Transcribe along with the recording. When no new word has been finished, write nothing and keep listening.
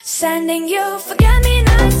Sending you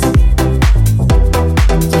forget-me-nots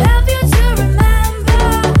to help you to remember.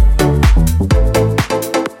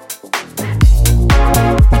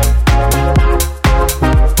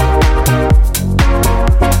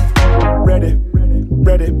 Ready.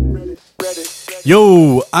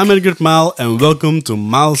 Yo, I'm Edgar Mal and welcome to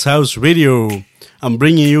Mal's House Radio. I'm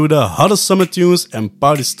bringing you the hottest summer tunes and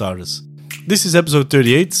party starters. This is episode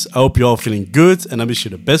 38. I hope you're all feeling good and I wish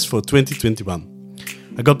you the best for 2021.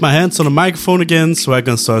 I got my hands on the microphone again so I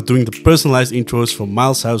can start doing the personalized intros for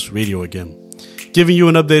Miles House Radio again. Giving you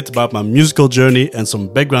an update about my musical journey and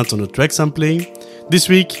some background on the tracks I'm playing. This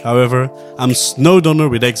week, however, I'm snowed under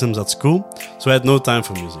with exams at school, so I had no time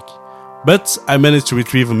for music. But I managed to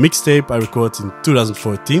retrieve a mixtape I recorded in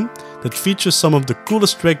 2014 that features some of the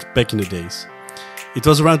coolest tracks back in the days. It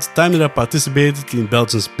was around the time that I participated in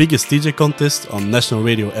Belgium's biggest DJ contest on national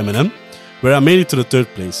radio M&M, where I made it to the third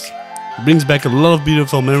place. It brings back a lot of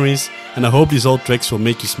beautiful memories and I hope these old tracks will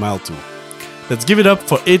make you smile too. Let's give it up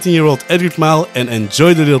for 18-year-old Edward Mal and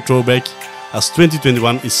enjoy the little throwback as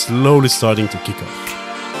 2021 is slowly starting to kick off.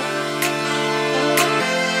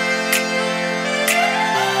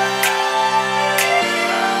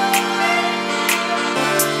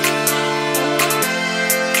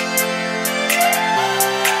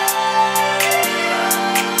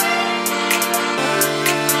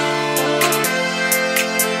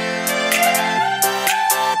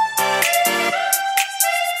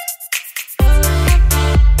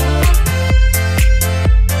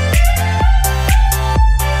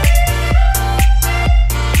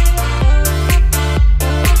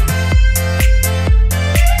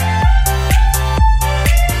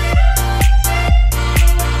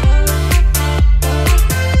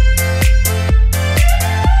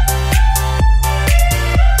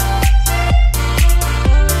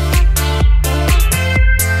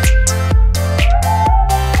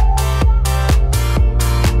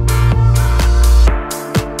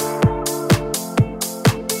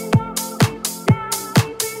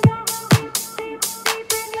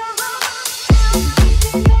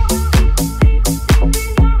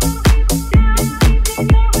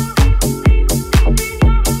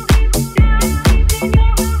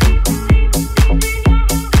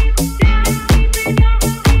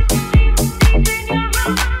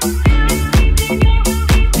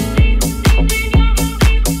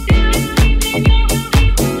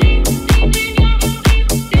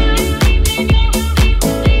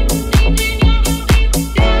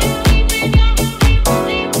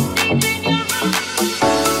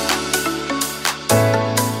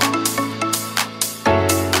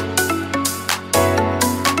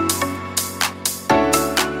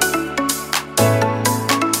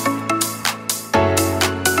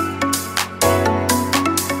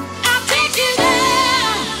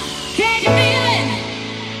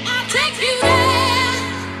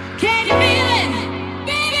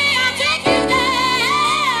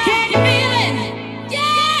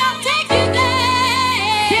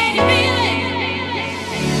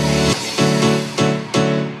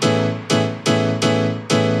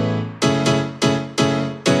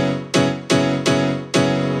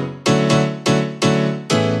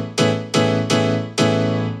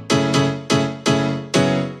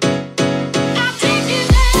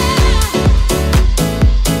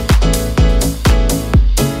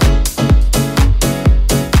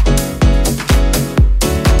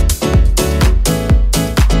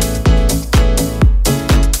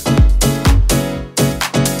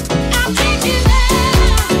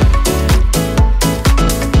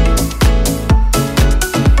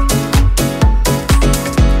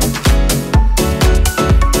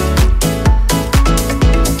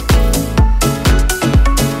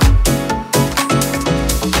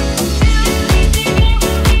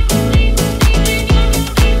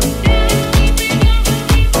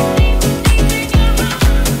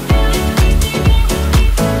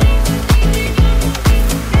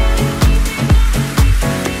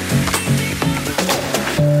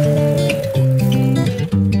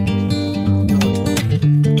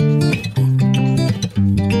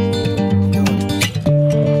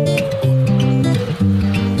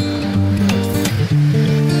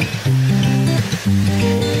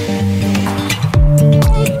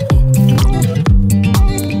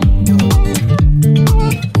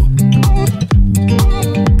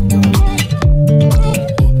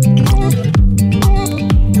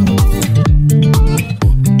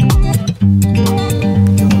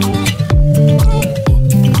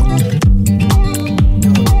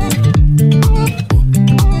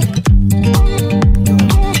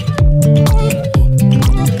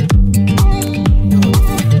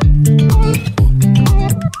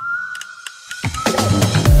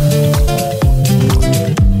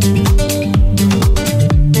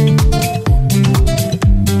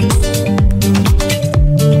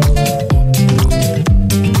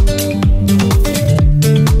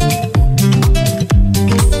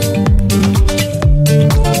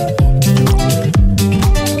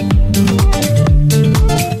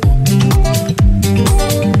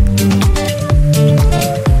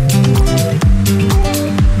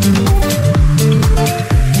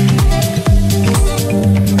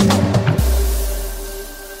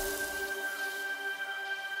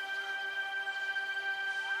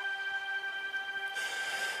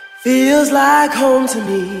 Feels like home to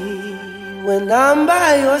me when I'm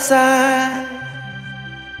by your side.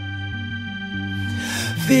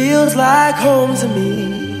 Feels like home to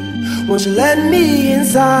me. Won't you let me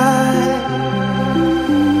inside?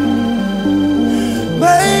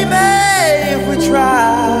 Maybe if we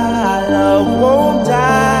try, love won't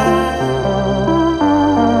die.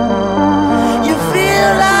 You feel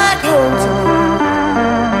like home to me.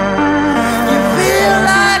 You feel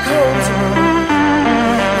like home to me.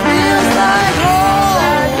 Feels like home.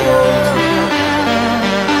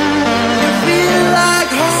 You feel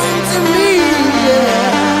like home to me,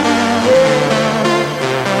 yeah.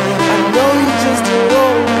 I know you're just a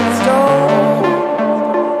rolling stone.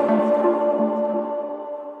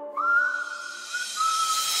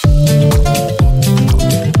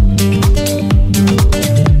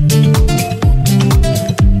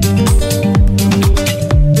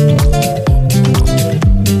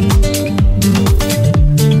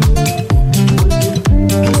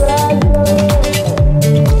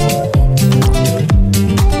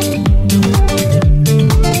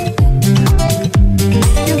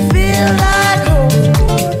 You feel like home.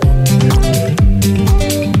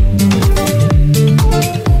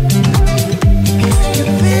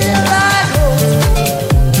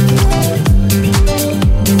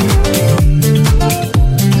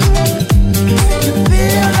 You feel like home. You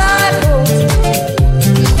feel like home.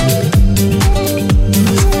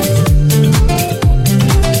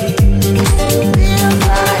 Feels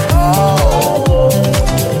like home.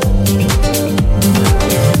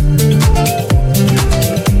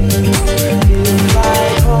 Feels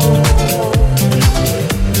like home.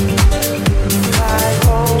 Like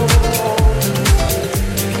home.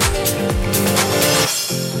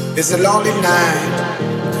 It's a lonely night.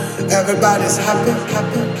 Everybody's happy,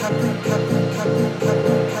 happy, happy, happy, happy,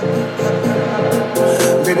 happy, happy,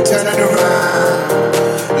 happy. Been turning around,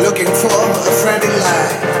 looking for a friendly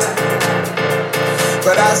light,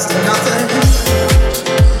 but I see nothing.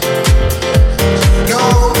 No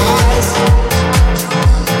eyes,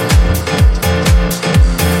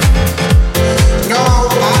 no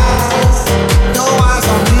eyes, no eyes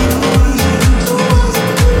on me.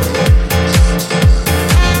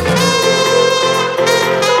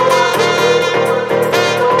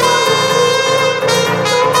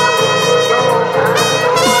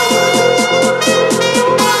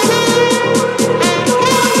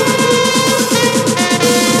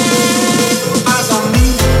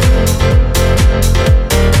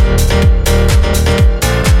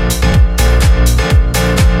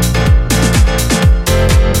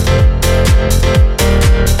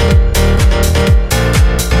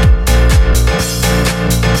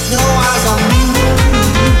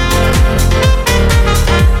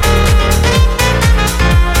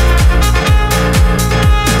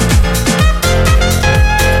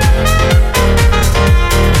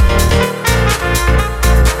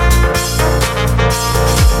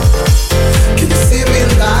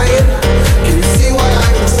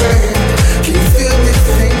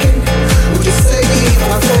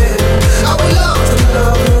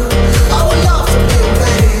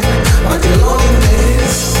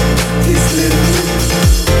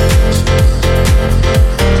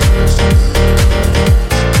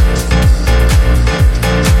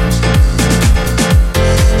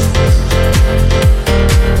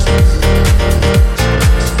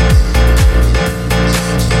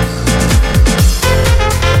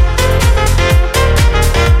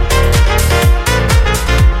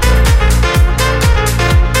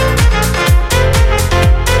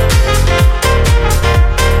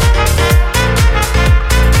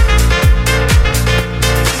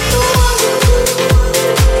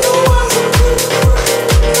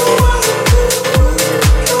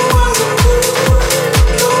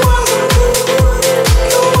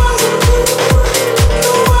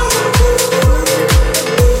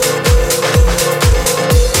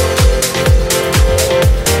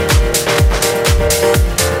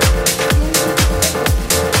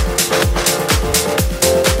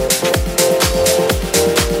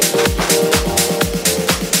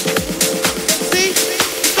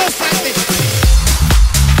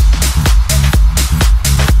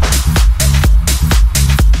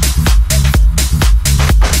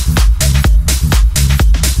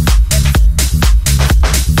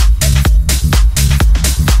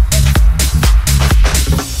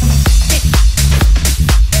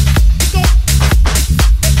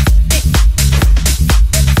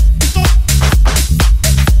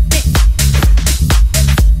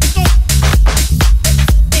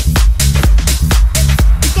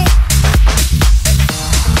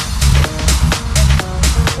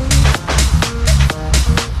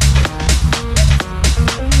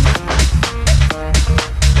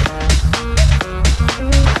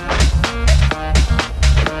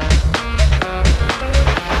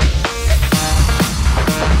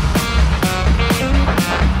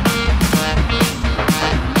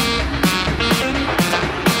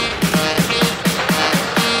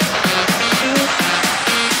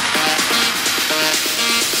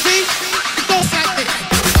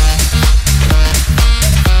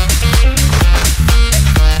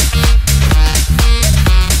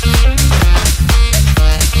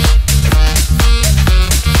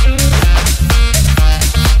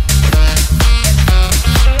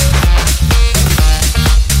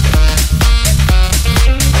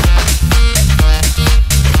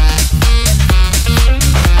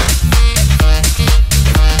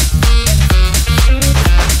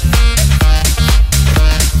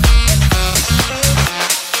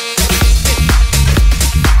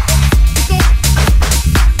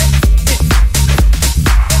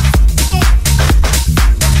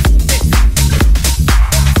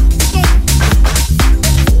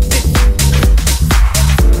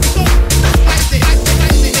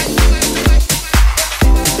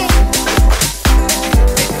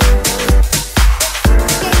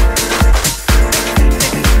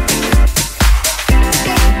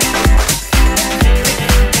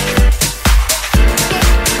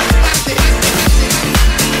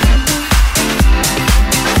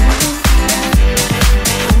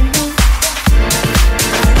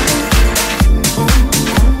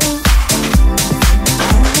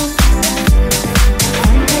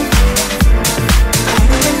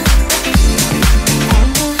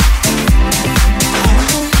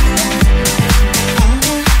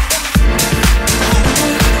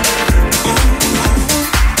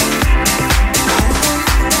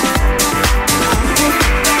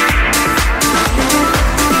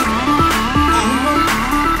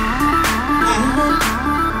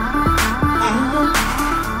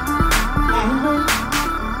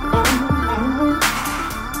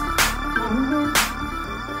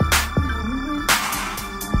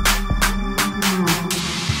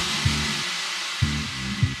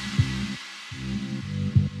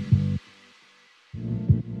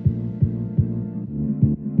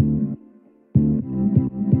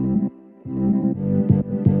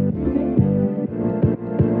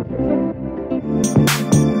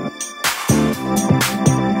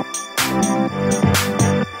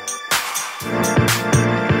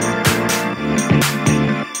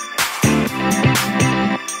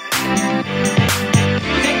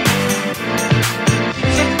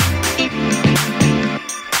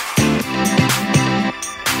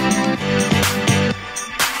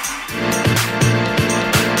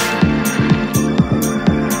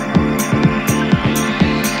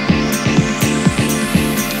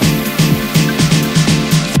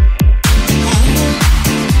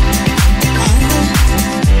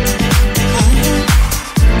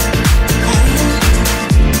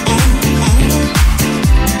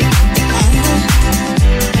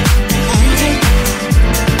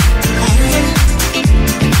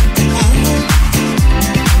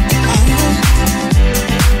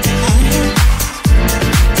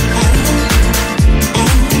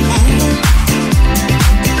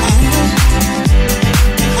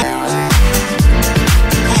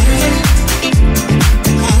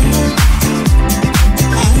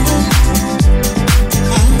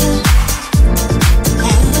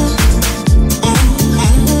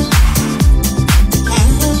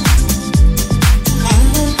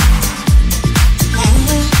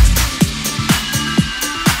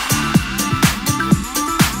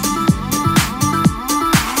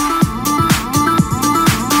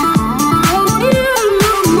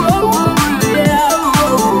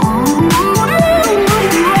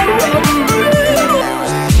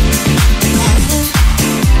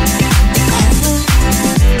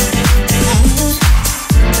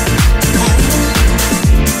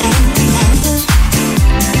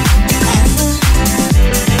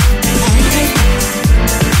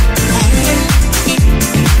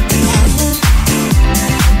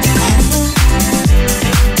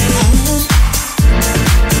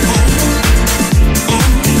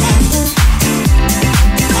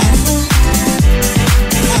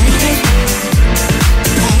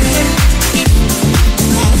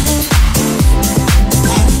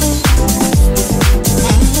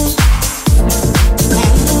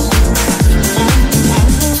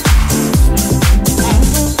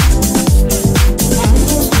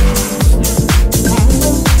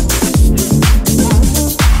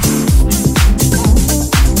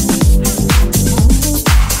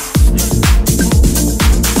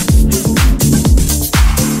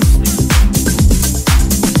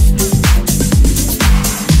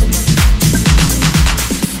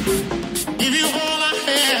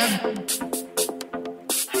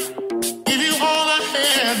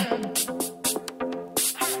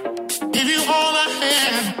 give you all I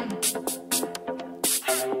had.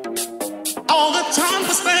 All the time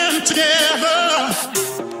we spent together,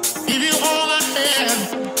 give you all I had.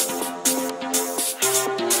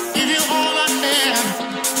 Give you all I had.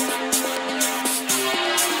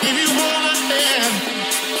 Give you all I had.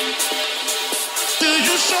 Do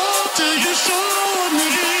you show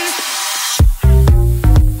me?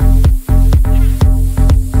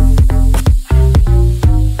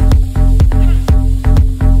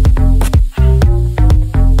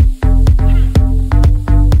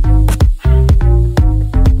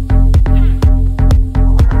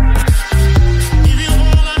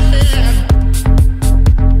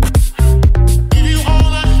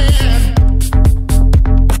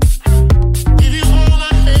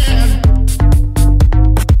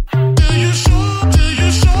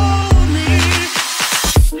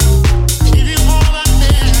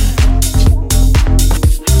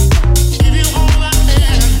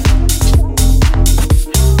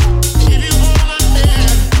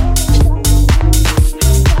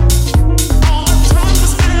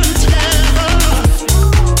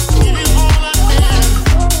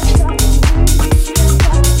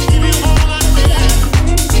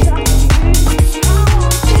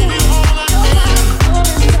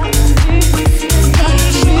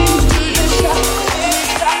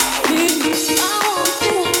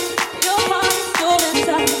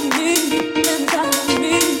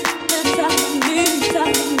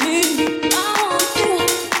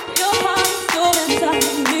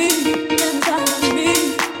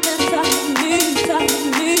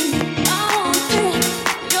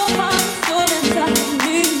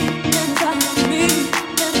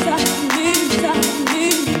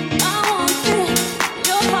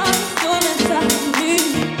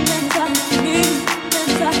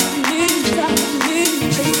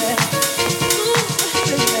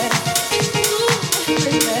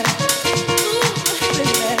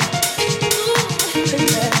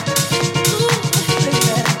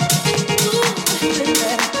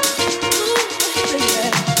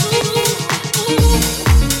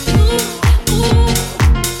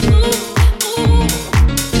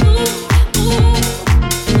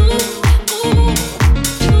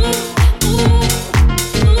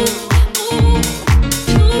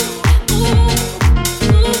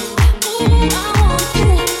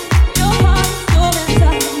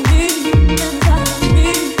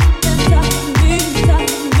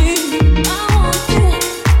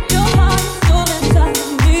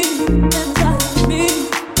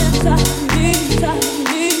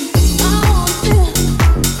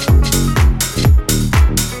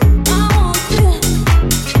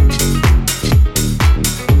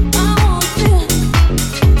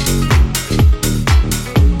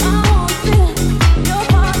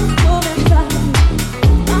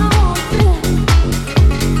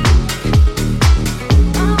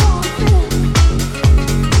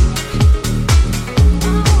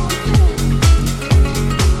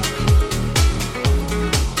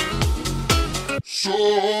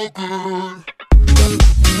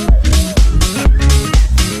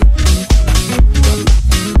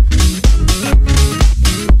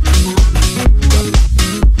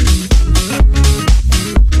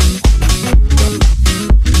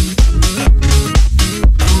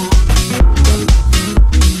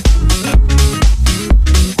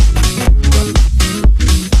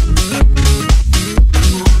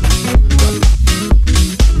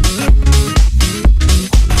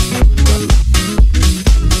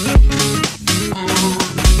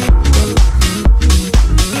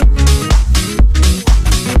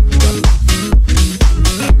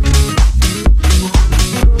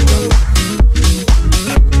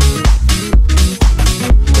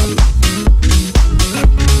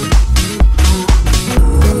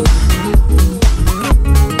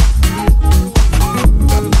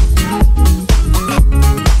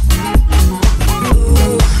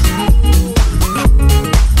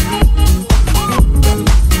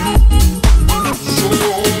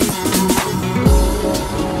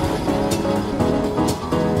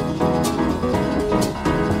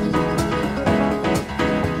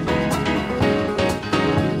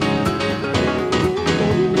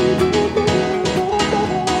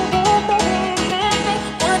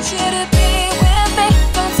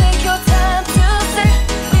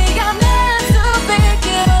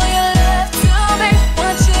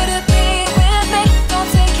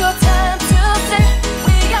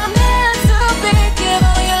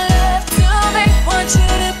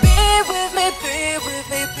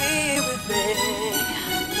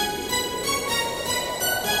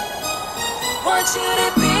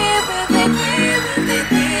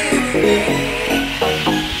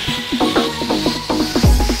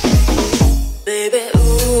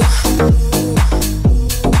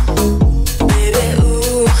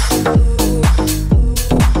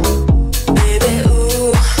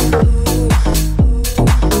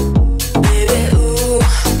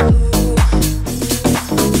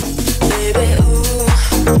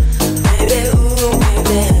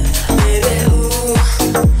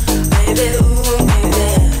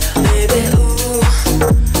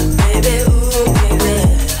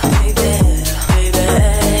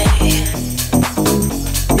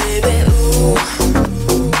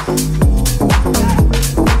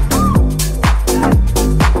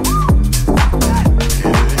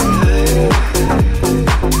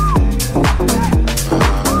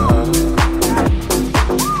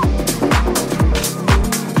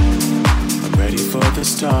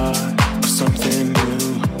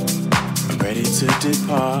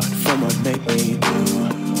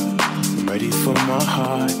 ready for my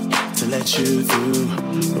heart to let you through.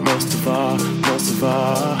 But most of all,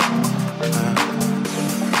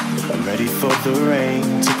 I'm ready for the rain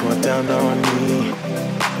to pour down on me.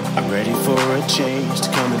 I'm ready for a change to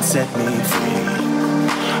come and set me free.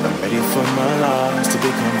 I'm ready for my loss to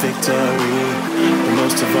become victory. But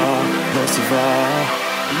most of all,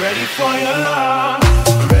 I'm ready for your love.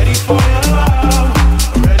 I'm ready for your love.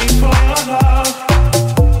 I'm ready for your love.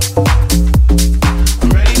 I'm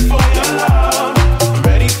ready for your love. I'm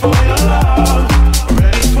ready for your love. I'm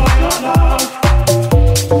ready for your love.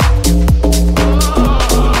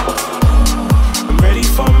 I'm ready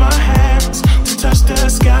for my hands to touch the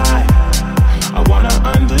sky. I wanna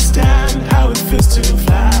understand how it feels to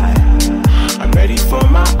fly. I'm ready for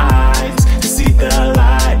my eyes to see the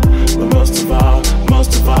light. But most of all,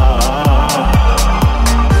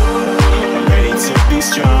 I'm ready to be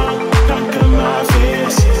strong, conquer my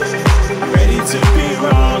fears. I'm ready to be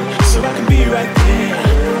wrong, so I can be right there.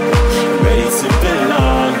 I'm ready to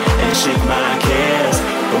belong and shake my cares.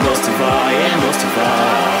 But most of all,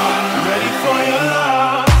 I'm ready for your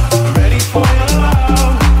love. I'm ready for your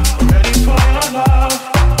love. I'm ready for your love.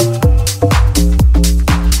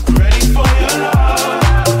 I'm ready for your love.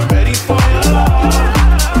 I'm ready for your love. I'm ready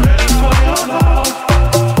for your love.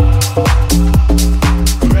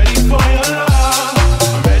 I'm ready for your love.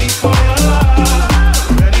 I'm ready for your love.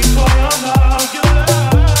 I'm ready for your love.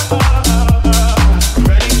 I'm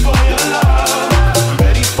ready for your love. I'm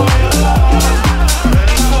ready for your love. I'm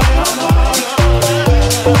ready for your love.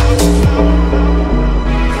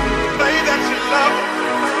 Play that you love.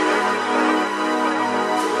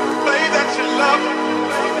 Play that you love.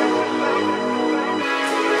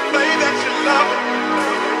 Play that you love.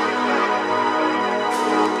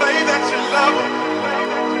 Play that you love.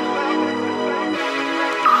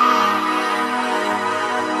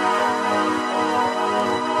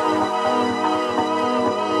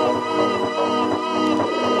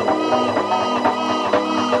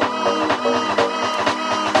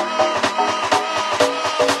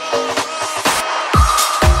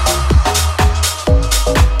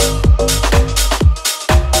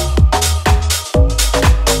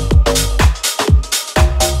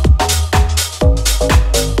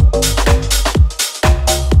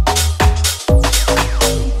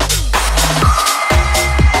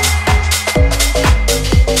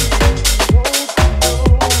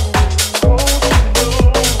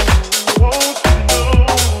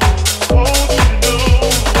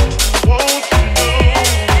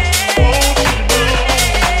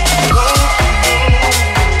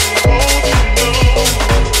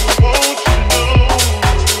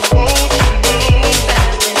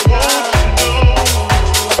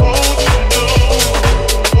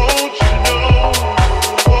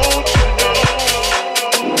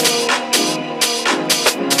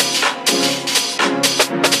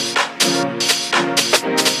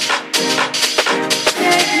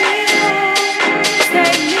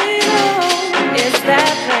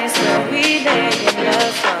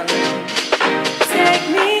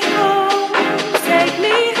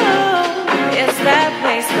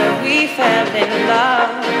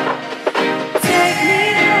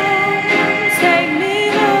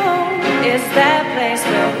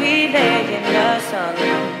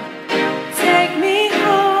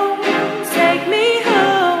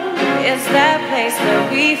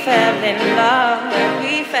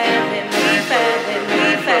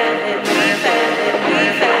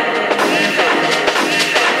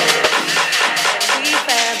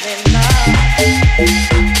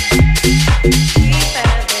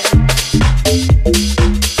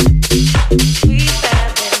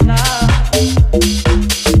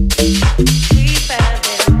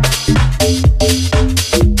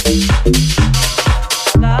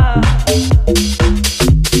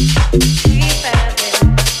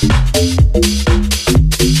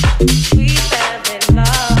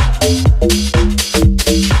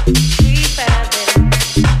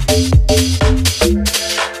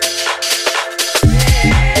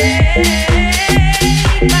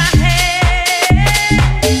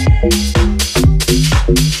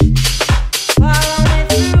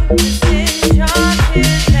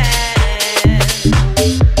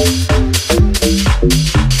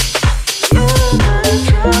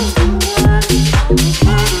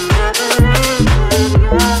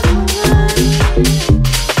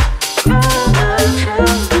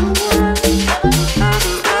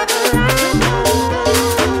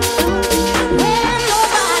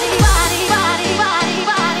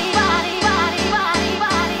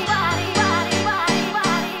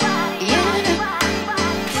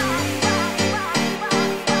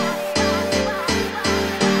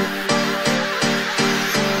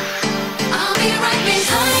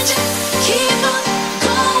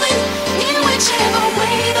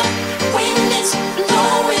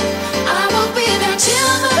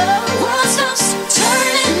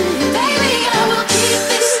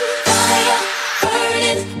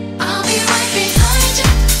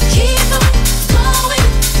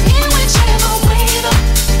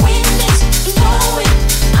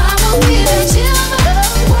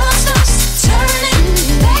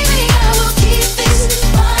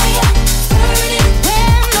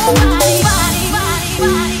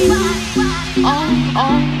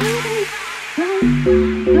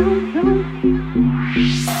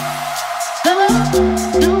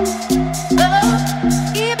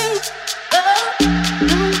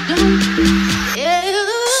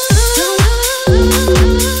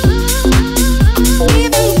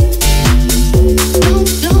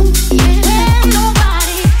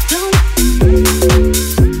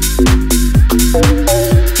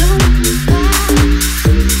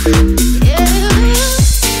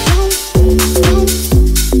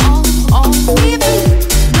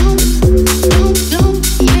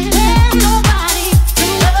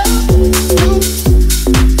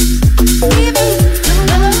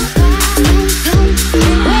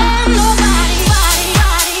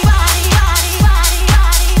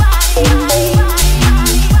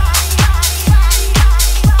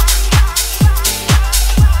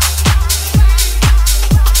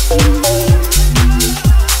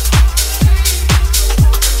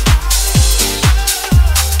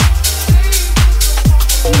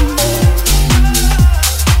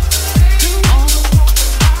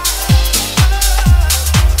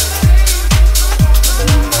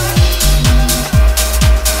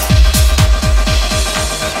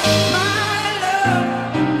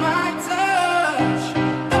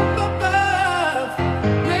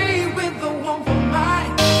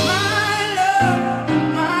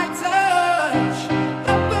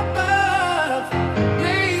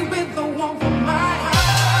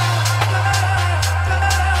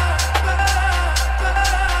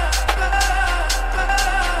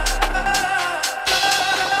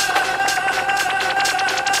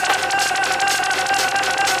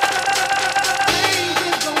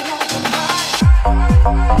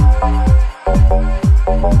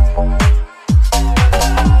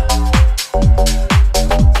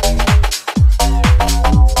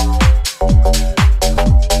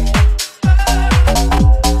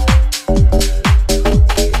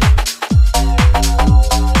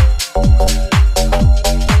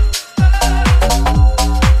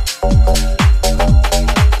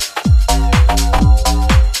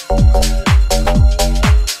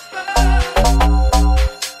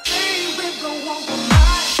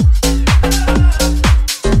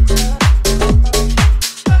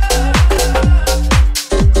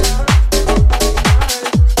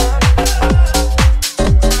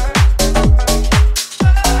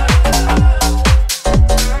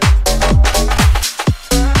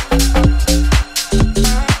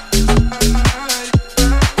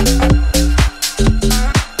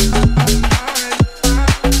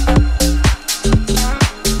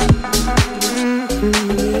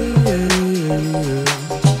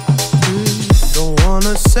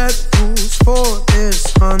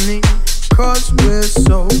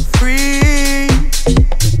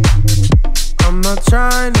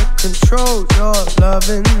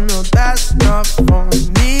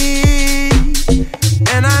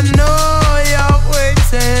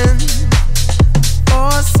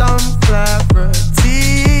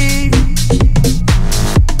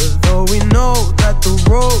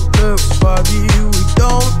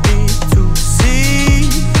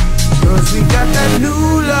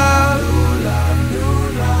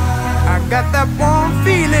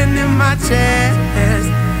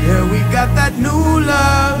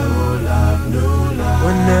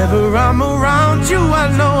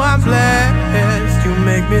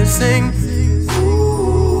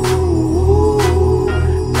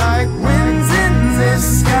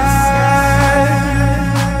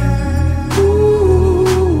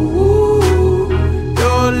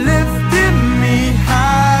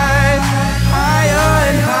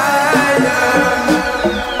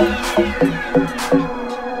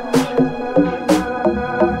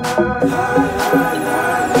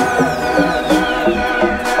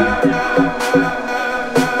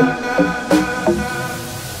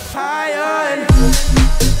 Higher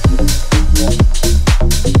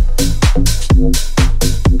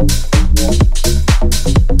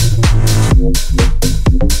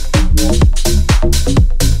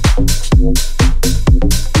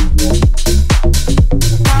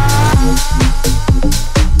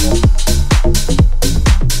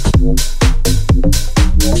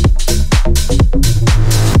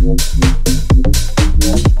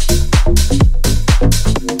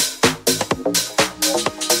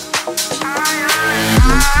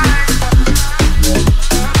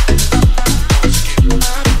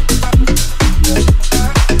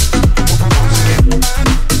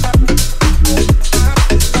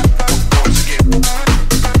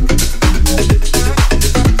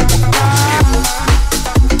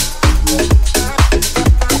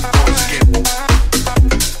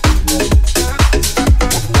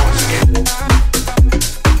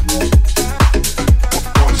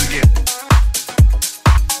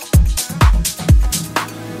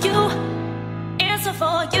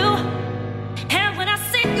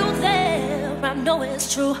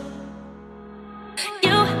is true.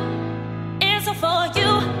 You is for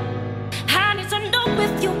you. I need to know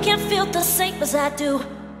if you can feel the same as I do.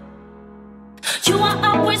 You are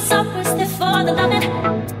always there for the loving,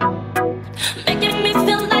 making me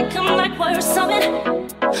feel like I'm not worth something.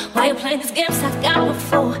 Why you playing these games like I'm a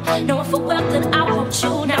fool, knowing for well that I want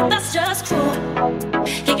you. Now that's just cruel.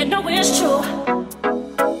 Yeah, you know it's true.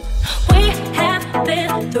 We have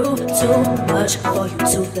been through too much for you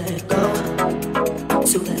to let it go,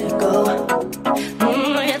 to let it go.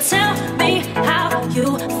 You tell me how you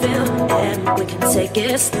feel and we can take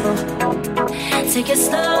it slow, take it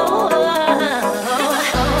slow.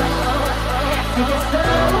 Take it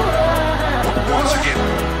slow. Once again.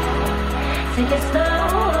 Take it slow.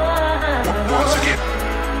 Once again.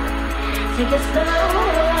 Take it slow.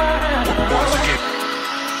 Once again.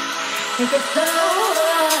 Take it slow.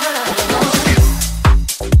 Once again.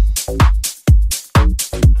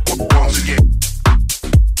 Once again.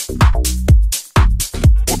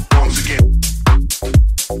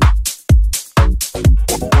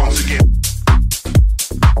 Once again.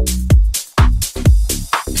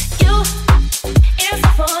 You is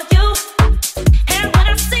for you, and when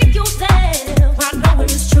I see you there, I know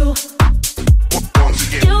it's true. Once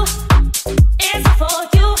again. You is for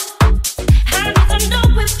you. I need to know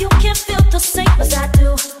if you can feel the same as I do.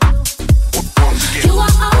 Once again. You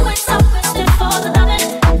are always there for the loving,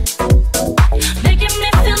 making me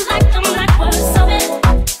feel like I'm not worth something.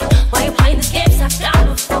 Why you playing these games like I'm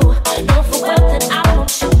a fool, knowing for well that I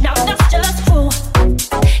want you. Now that's just cruel.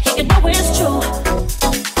 Yeah, you know it's true.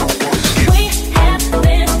 We have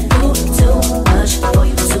been through too much for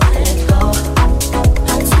you to let it go,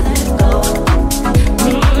 to let it go.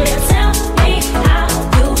 Tell me how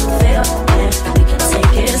you feel, and we can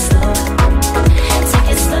take it slow, take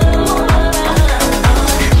it slow.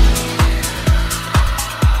 Once again.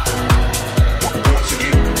 Once again. Once again. Once again.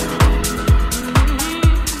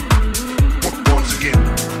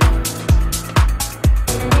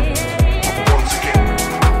 Once again.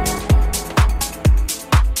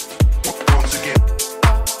 Once again.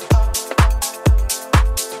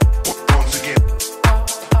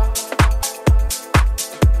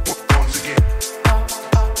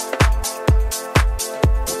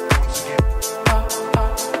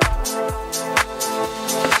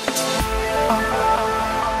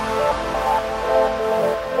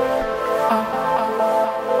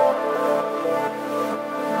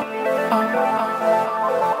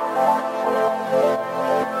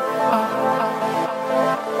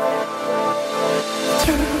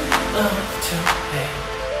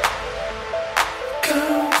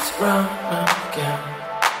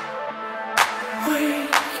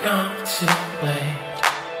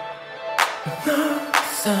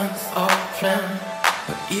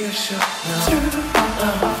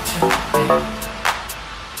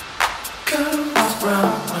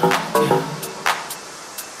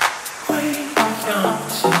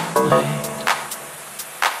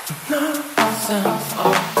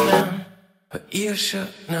 You should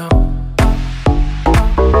know.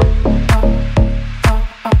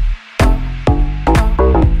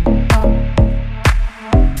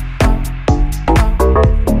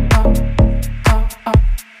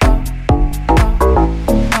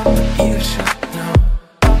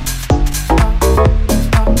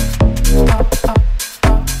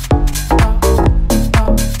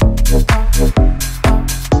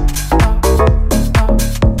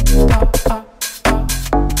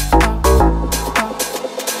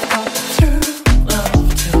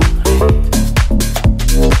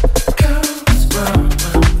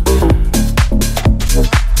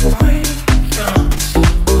 You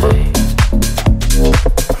should know.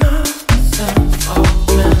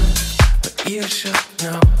 You should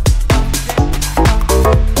know.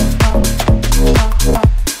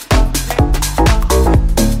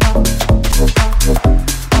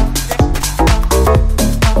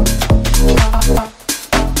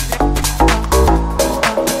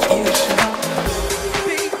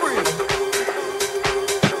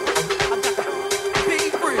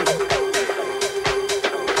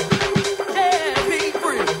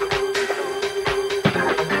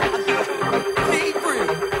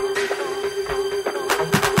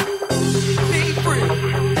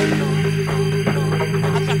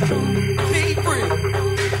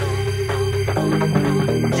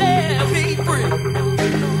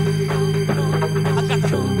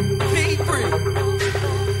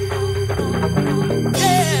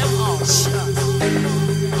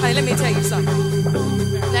 Let me tell you something.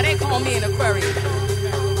 Now they call me an Aquarius.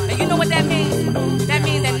 And you know what that means? That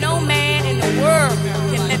means that no man in the world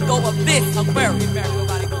can let go of this Aquarius.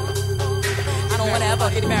 I don't want to ever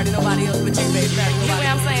want to get married to nobody else but you, baby. You hear what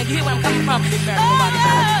I'm saying? You hear where I'm coming from? Get married to nobody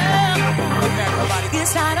else. Get married to nobody.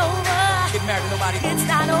 It's not over. Get married to nobody. It's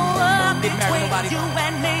not over. Get married to nobody. You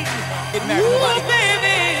and me. Get married to nobody. Ooh,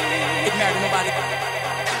 baby. Get married to nobody.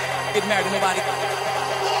 Get married to nobody.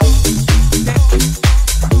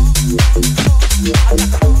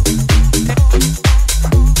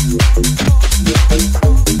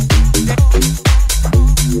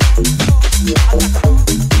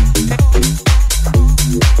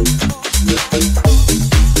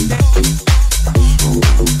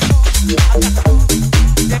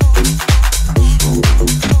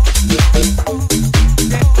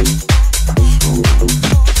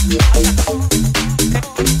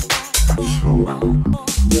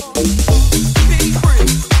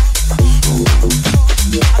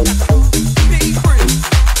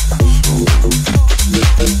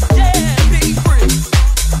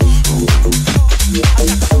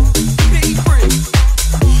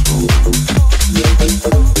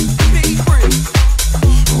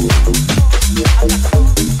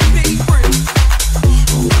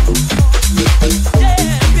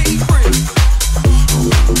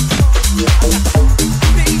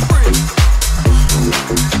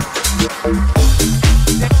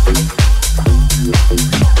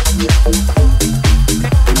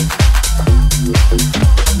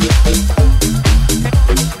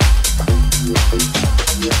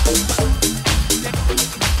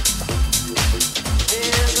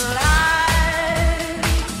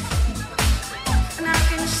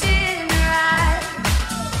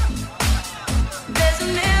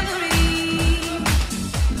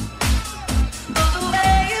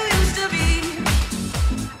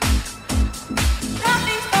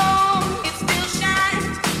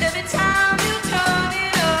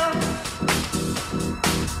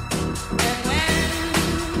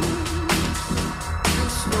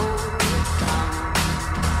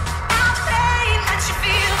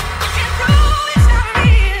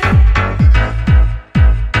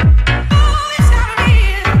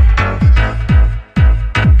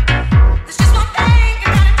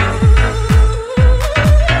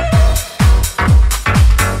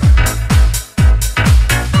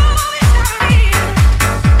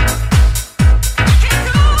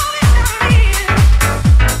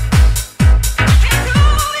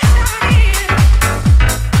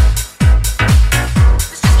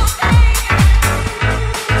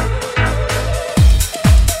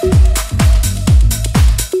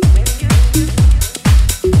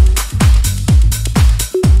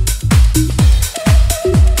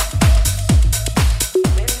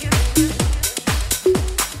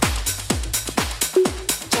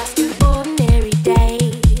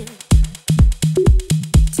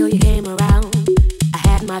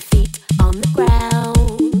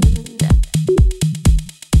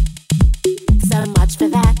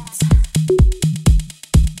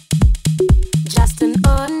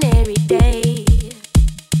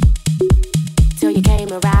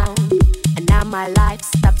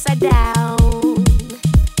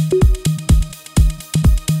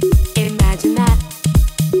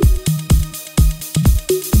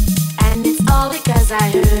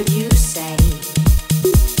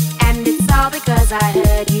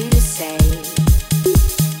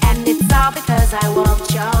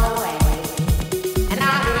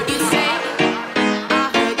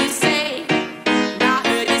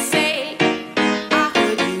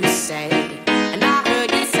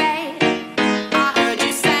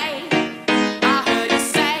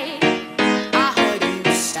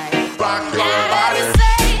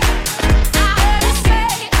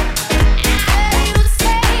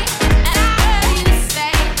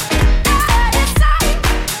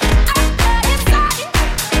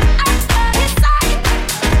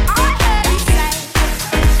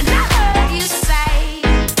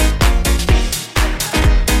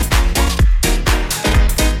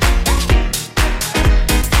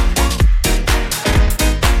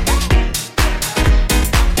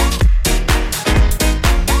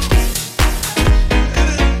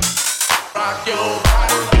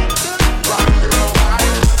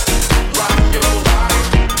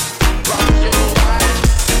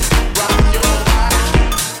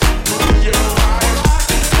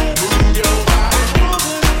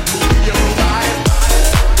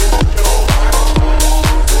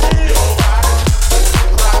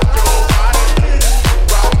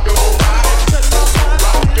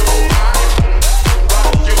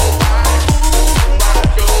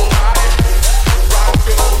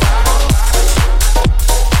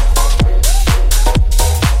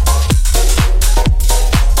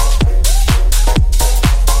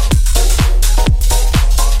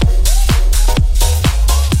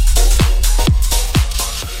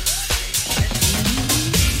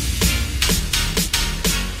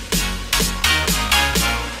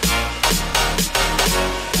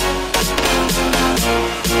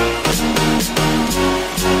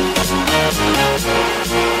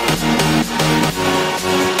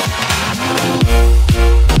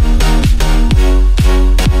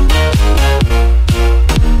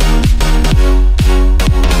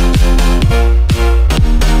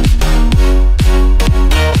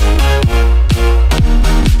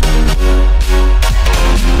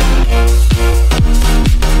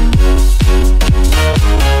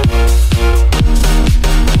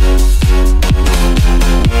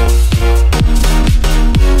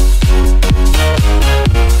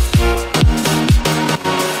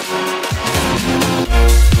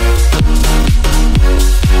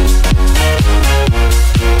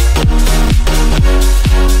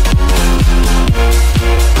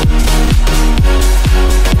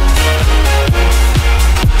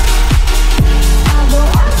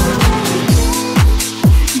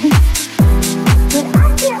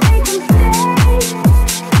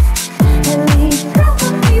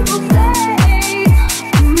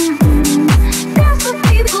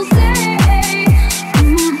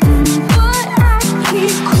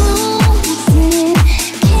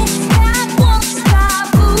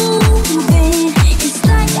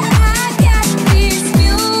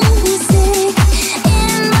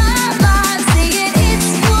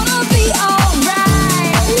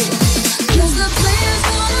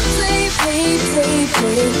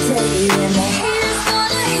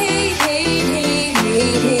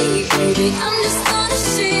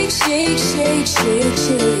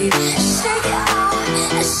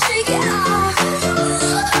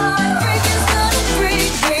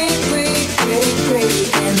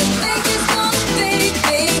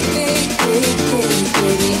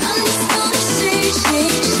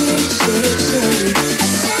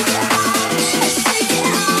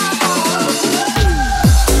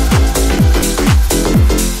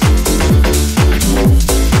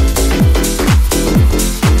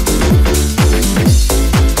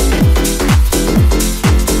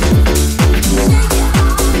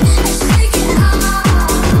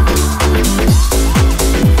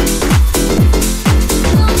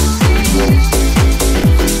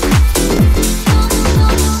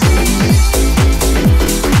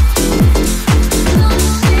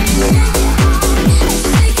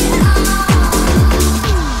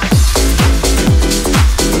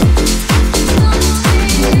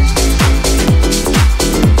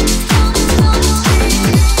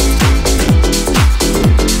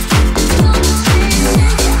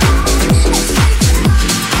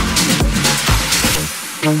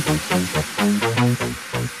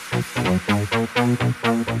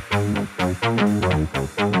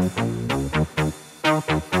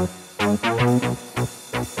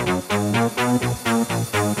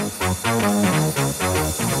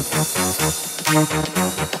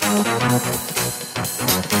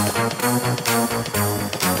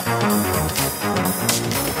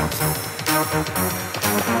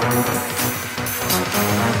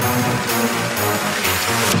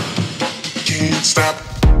 Can't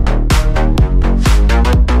stop.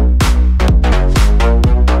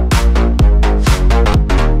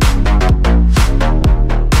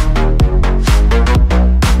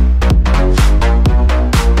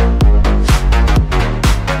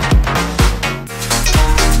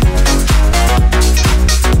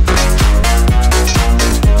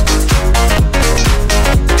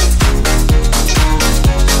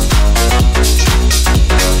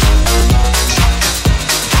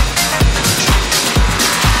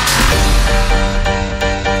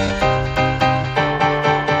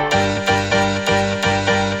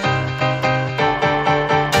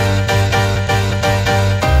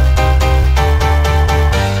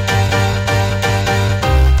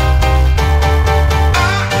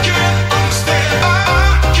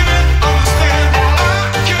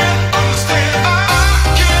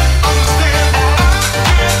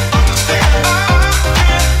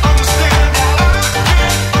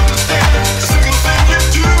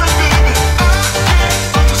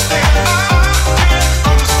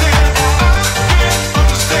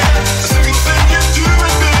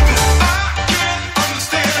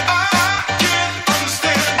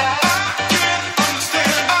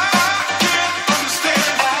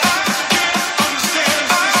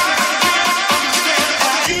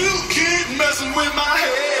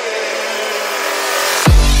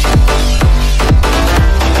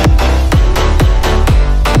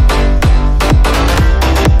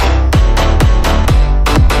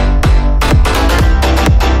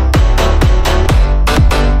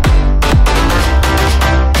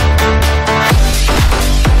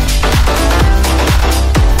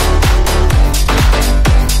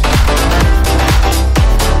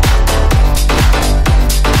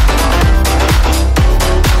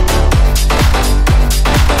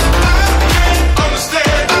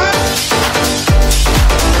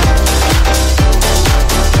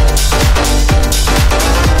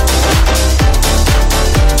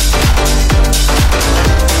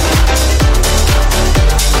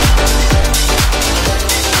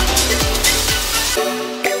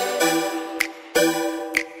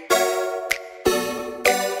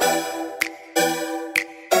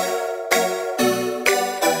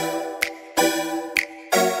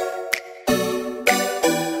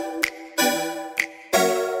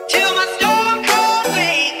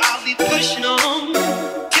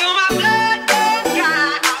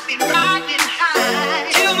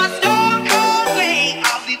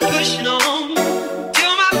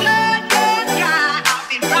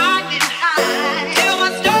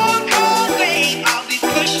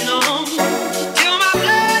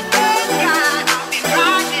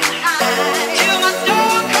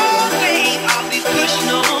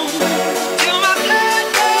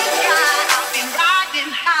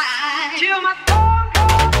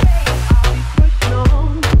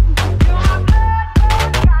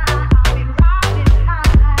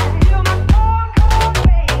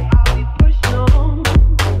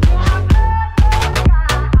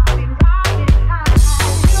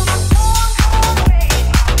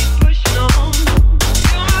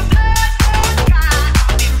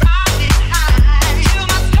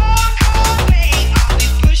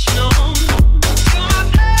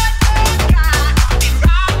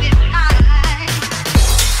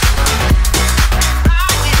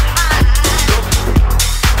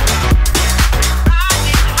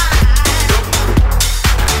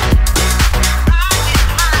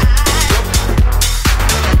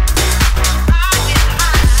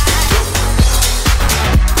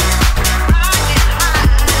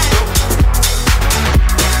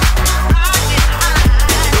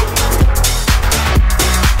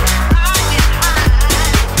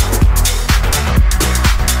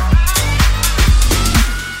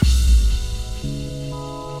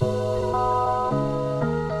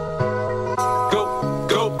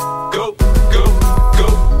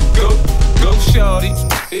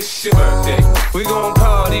 it's your birthday. We gon'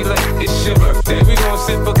 party like it's your birthday. We gon'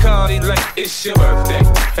 sip Bacardi like it's your birthday.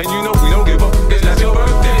 And you know we don't give up, it's not your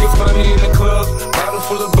birthday. You'll find me in the club, bottle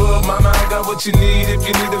full of bug. Mama, I got what you need if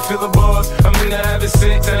you need to fill the bars. I'm into having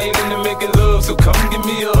sex, I ain't into making love. So come give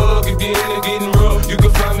me a hug if you're into getting rough. You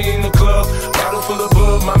can find me in the club, bottle full of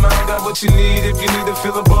bug. Mama, I got what you need if you need to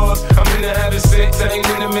fill the bars. I'm into having sex, I ain't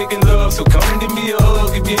into making love. So come give me a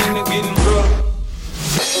hug if you're into getting rough.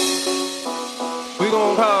 We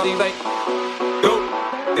gon' party like go,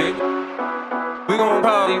 day. We gon'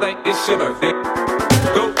 party like it's your birthday.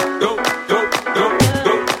 Go, go, go, go,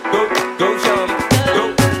 go, go, go, Charlie. Go,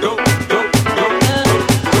 go, go, go, go, go, go,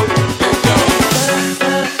 go, go, go.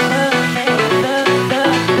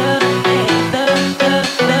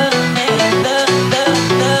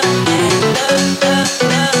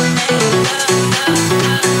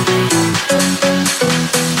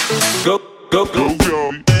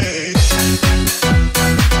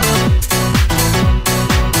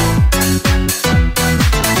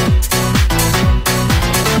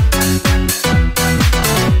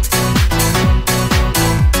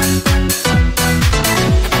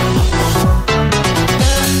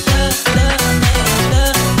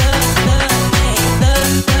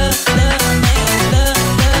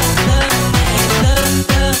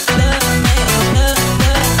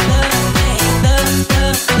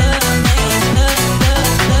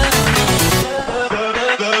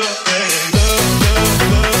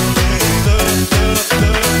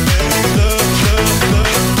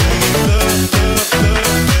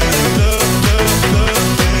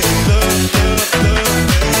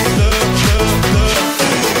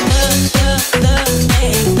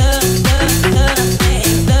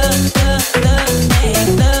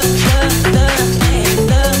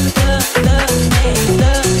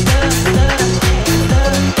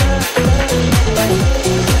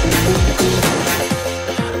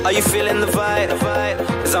 Are you feeling the vibe?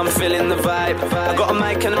 Cause I'm feeling the vibe. I got a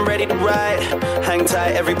mic and I'm ready to ride. Hang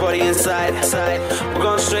tight, everybody inside. We're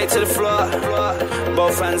going straight to the floor.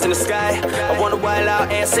 Both hands in the sky. I wanna wild out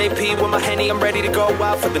ASAP with my Henny. I'm ready to go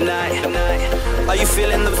out for the night. Are you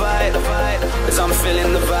feeling the vibe? Cause I'm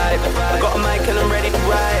feeling the vibe. I got a mic and I'm ready to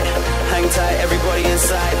ride. Hang tight, everybody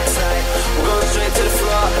inside. We're going straight to the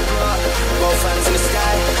floor. Both hands in the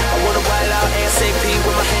sky. I wanna wild out ASAP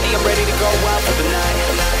with my Henny. I'm ready to go out for the night.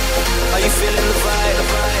 Are you feeling the vibe?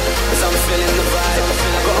 Cause I'm feeling the vibe.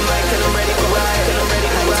 I got a mic and I'm ready to ride.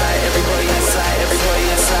 Hang tight, everybody inside. Everybody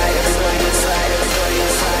inside. Everybody inside. Everybody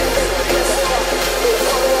inside. Everybody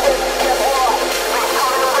inside.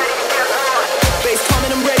 Bass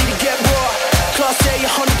coming, I'm ready to get raw. Class A,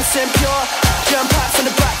 100% pure. Jump out from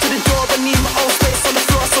the back to the door. I need my own space on the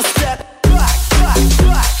floor, so step back, back,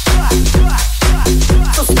 back, back, back, back.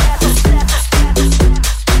 So step, step, step,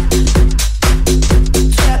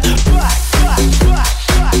 step back, back, back,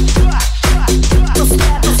 back, back, back. So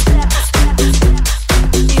step, step, step,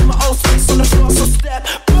 need my own space on the floor, so step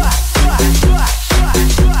back, back, back, back,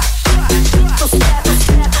 back, back. So step,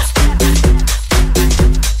 step, step,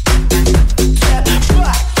 step back,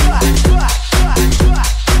 back, back, back,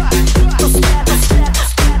 back. So step, step,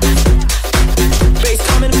 step. Bass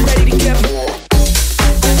coming, I'm ready to get more.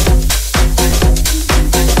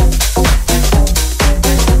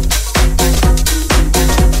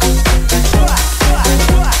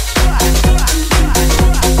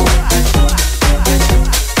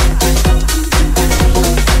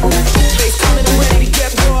 Bass coming, I'm ready to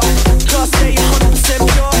get raw. Class A, 100%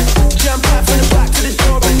 pure. Jump out from the back to the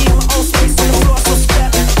door. I need my own space on the floor, so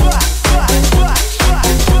step back, back, back, back,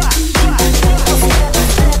 back,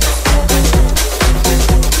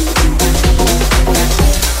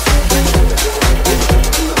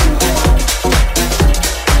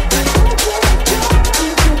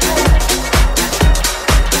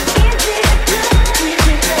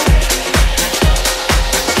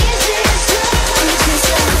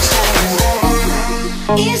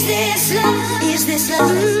 Is this love? Is this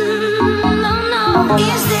love? No, no.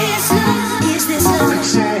 Is this love? Is this love?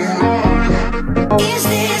 Is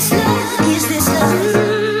this love? Is this love?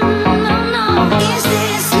 No, no. Is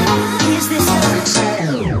this love? Is this love? Is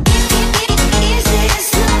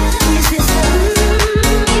this love? Is this love?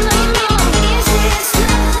 No, no. Is this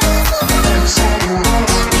love?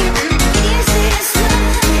 Is this love?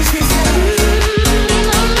 Is this love?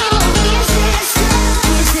 No, no. Is this love?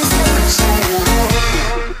 Is this love?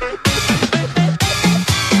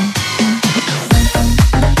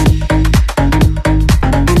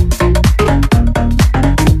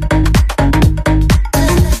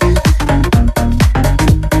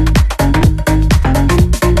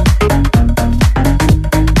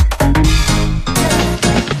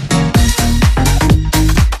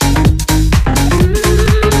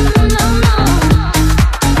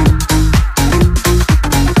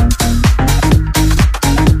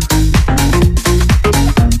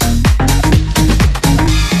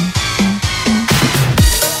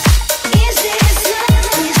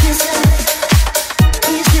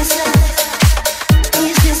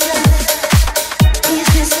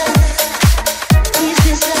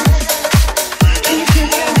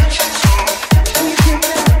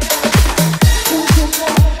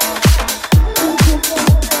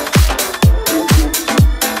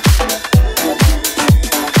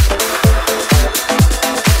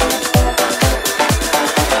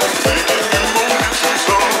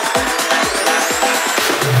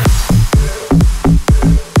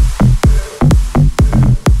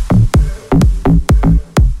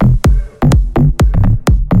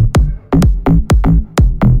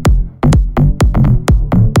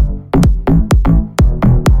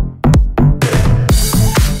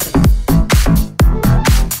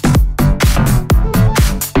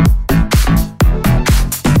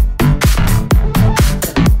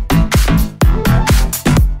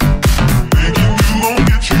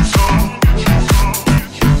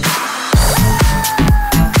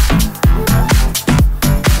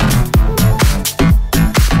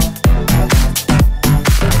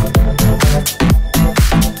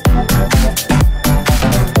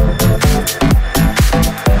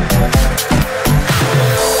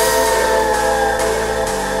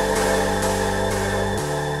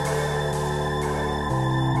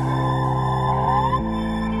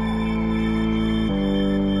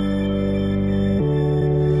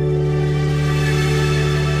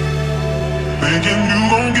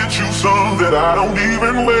 get you some that I don't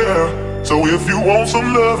even wear. So if you want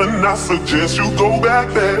some loving, I suggest you go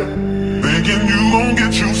back there. Thinking you gon'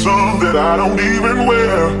 get you some that I don't even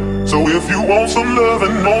wear. So if you want some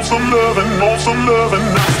loving, want some loving, want some loving,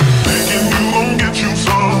 thinking you gon' get you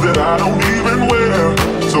some that I don't even wear.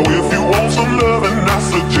 So if you want some loving, I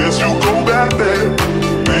suggest you go back there.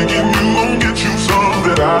 Thinking you gon' get you some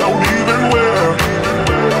that I don't even wear.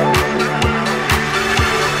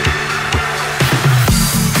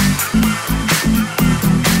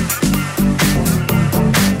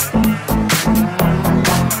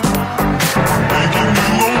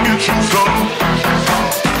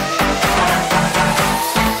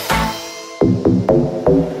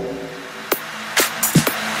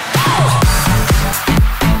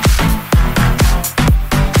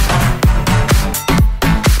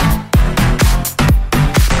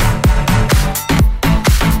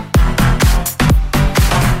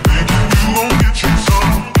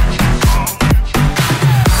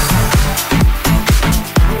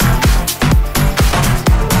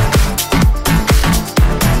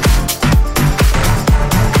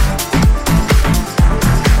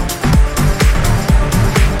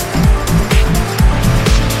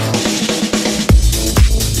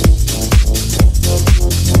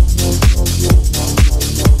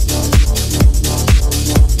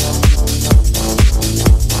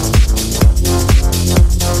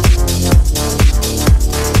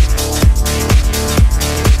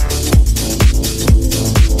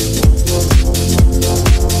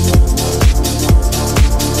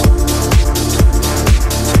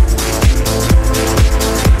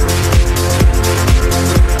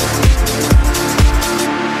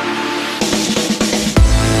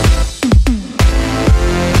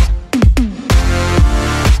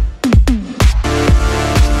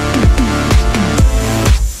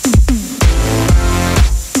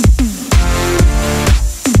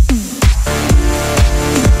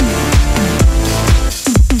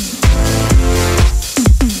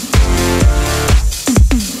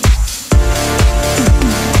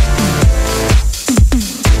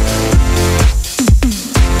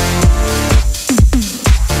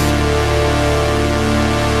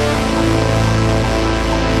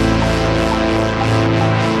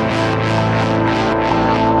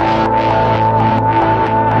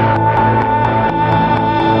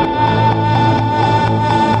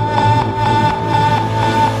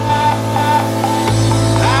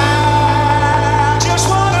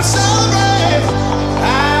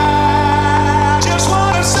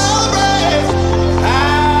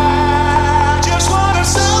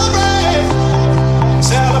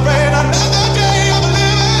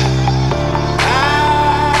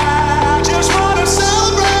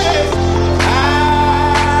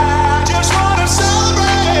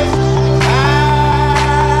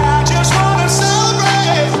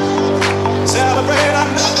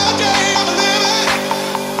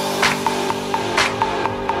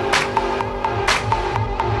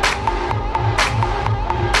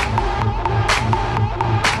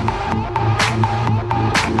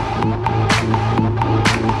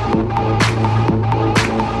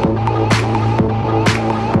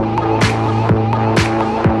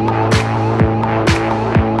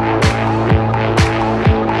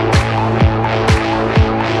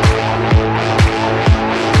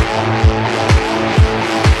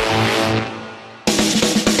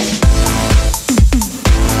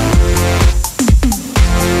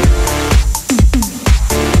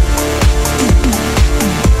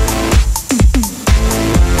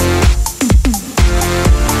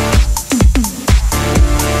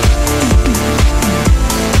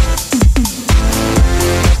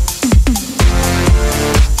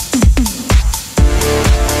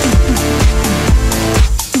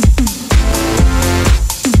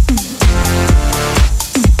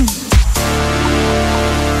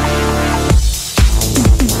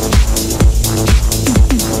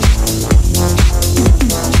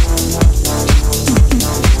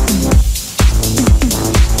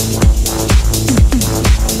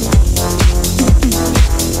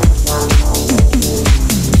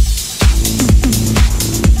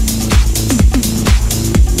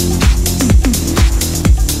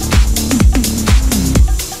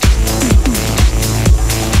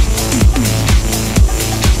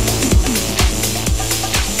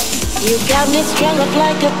 You got me strung up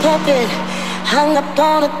like a puppet, hung up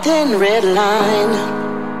on a thin red line.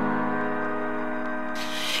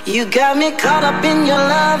 You got me caught up in your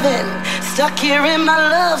loving, stuck here in my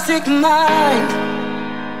lovesick mind.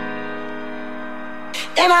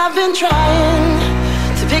 And I've been trying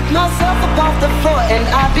to pick myself up off the floor, and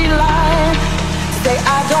I'd be lying to say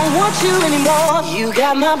I don't want you anymore. You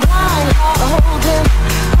got my blind heart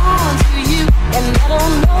holding on to you, and I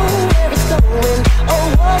don't know where it's going or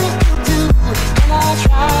what it will do. And I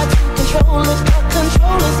try to control it, but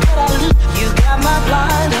control is what I lose. You got my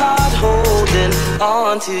blind heart holding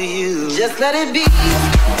on to you. Just let it be.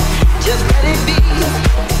 Just let it be.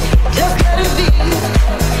 Just let it be.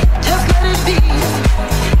 Just let it be.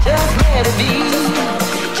 Just let it be.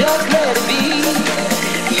 Just let it be.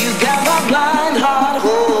 You got my blind heart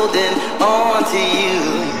holding on to you.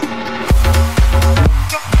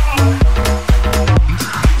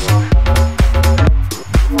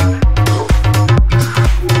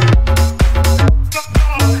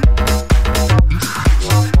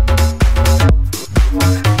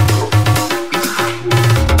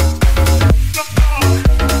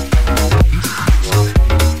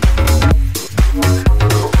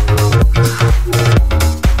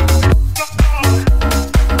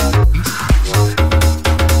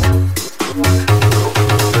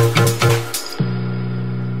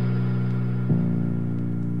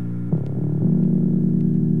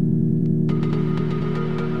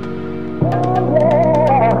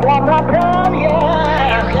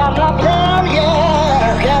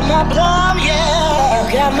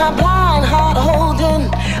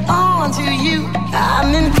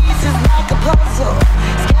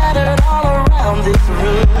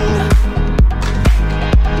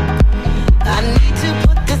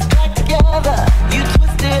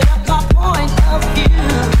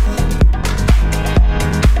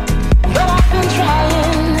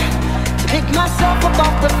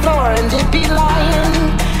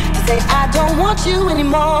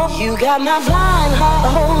 You got my blind heart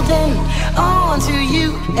holding on to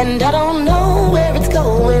you, and I don't know where it's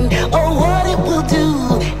going or what it will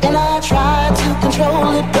do. And I try to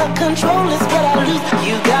control it, but control is what I lose.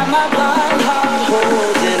 You got my blind heart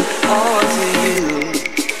holding on to you.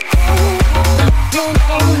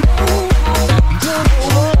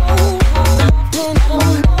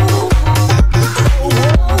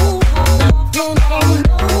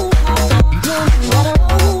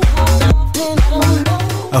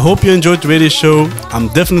 I hope you enjoyed the radio show. I'm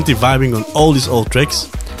definitely vibing on all these old tracks.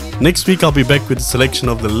 Next week I'll be back with a selection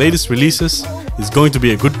of the latest releases. It's going to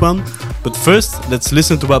be a good one. But first, let's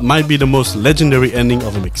listen to what might be the most legendary ending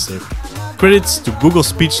of a mixtape. Credits to Google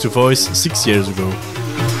Speech to Voice 6 years ago.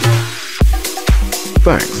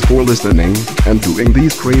 Thanks for listening and doing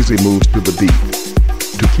these crazy moves to the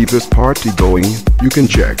beat. To keep this party going, you can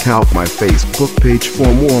check out my Facebook page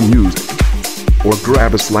for more music. Or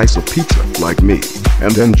grab a slice of pizza like me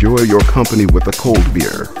and enjoy your company with a cold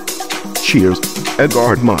beer. Cheers,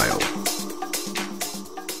 Edgard Miles.